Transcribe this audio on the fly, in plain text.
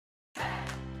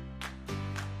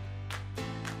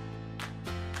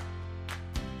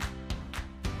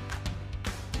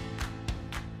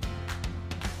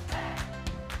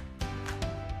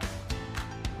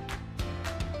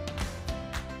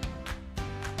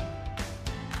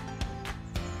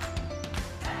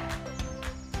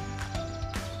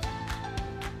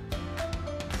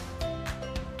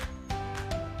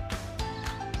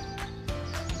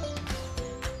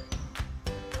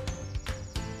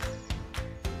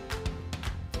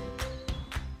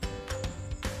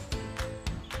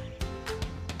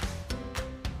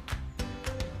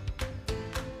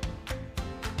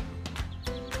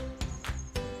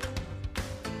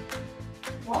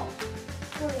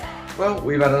Well,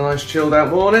 we've had a nice chilled out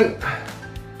morning.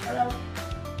 Hello.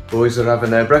 Boys are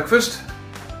having their breakfast.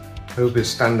 Hope is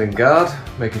standing guard,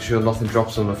 making sure nothing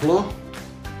drops on the floor.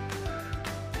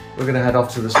 We're going to head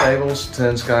off to the stables,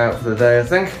 turn Skye out for the day I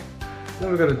think.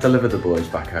 Then we're going to deliver the boys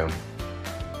back home.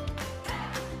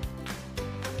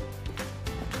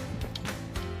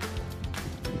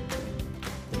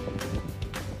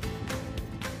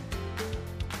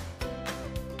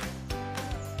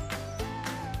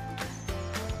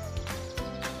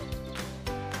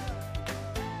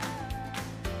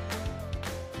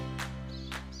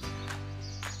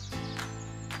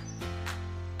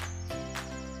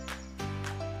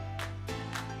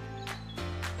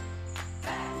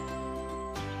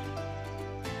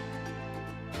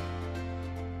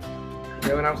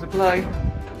 Going out to play?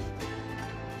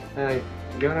 Hey,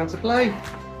 you going out to play?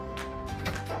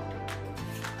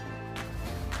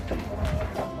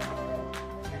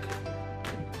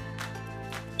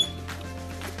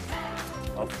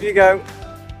 Off you go.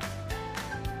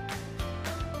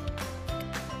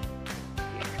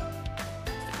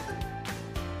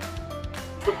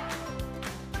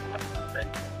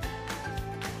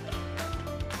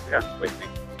 Yeah, wait.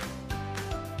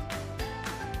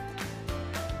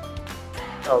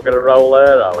 Oh, we're going to roll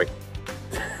there, are we?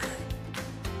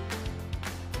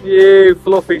 You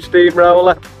fluffy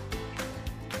steamroller.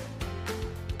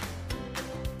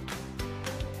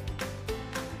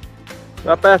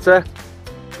 That better?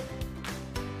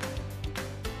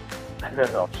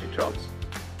 Off she trots.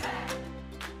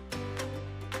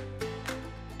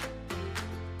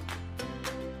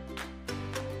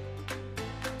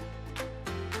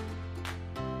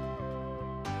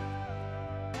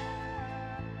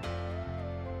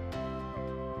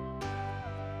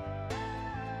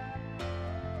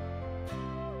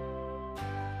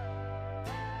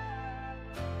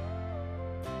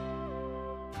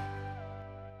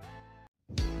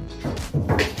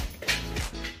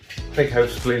 Big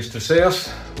Hope's pleased to see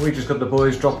us. We just got the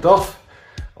boys dropped off.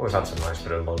 We've had some nice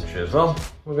bit of lunch as well.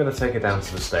 We're going to take it down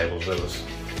to the stables with us.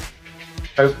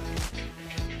 Hope.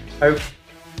 Hope.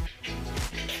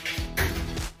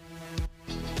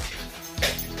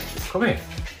 Come here.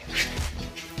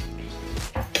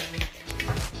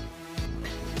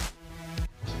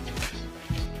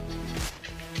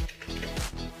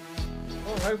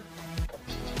 Oh, Hope.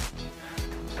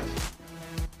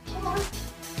 Come on.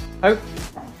 Hope.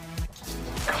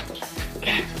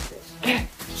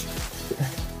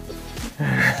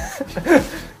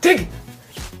 Dig!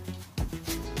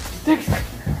 Dig!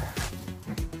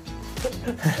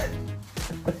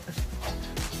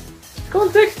 Come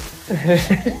on, Dig!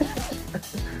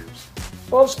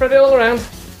 Go on, spread it all around.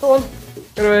 Go on.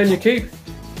 Gonna earn your keep.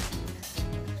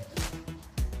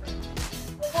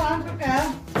 Come on, good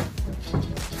girl.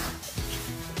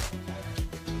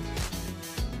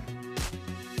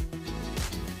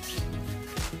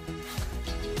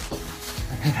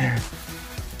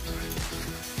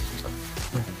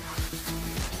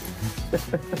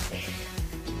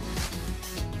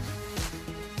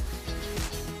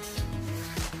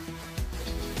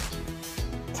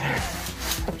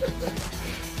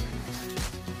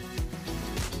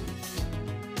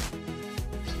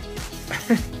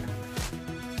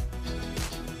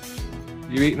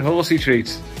 You eating horsey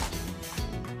treats?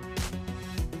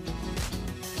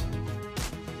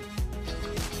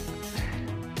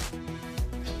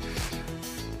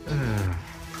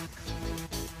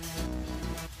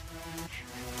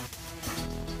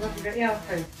 What you got your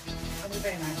food? Have you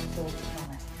been out and thought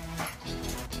from it?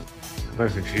 I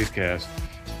don't think she cares.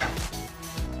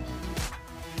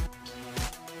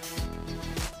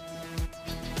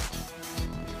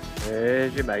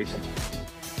 There's your mate.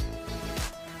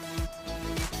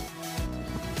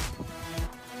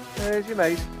 There's your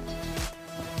mate.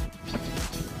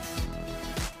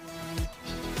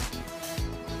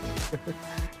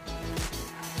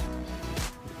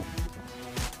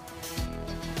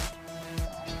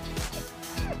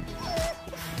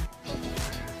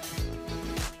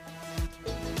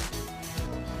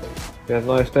 You had a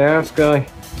nice day out, Skye?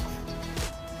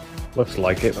 Looks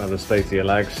like it by the state of your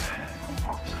legs.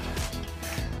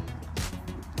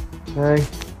 Hey.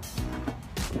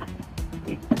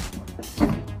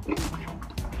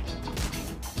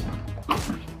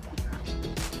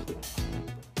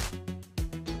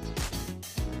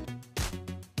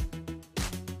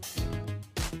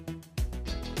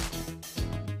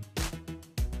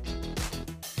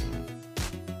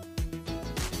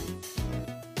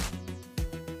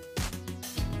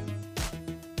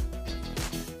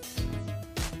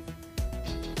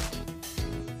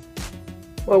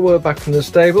 Well, we're back from the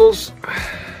stables.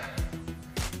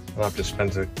 I've just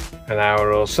spent an an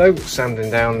hour or so sanding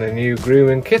down the new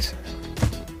grooming kit,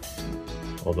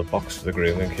 or the box for the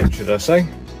grooming kit should I say.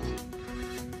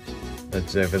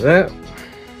 That's over there.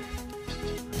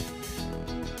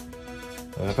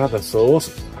 I've had a thought.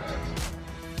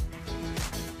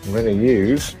 I'm going to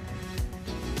use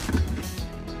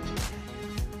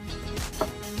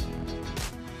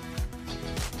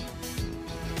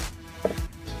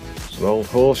some old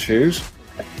horseshoes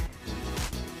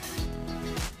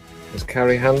as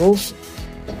carry handles,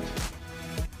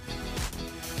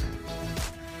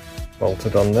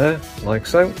 bolted on there like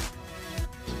so.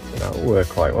 That will work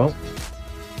quite well.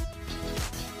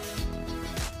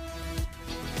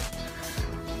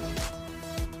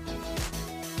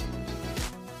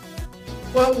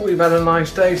 Well, we've had a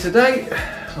nice day today.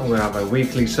 I'm going to have a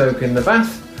weekly soak in the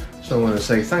bath, so I'm going to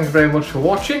say thank you very much for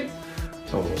watching,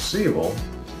 and we'll see you all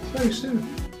very soon.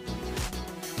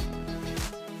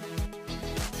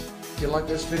 If you like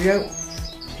this video,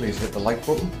 please hit the like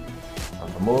button,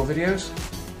 and for more videos,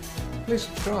 please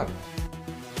subscribe.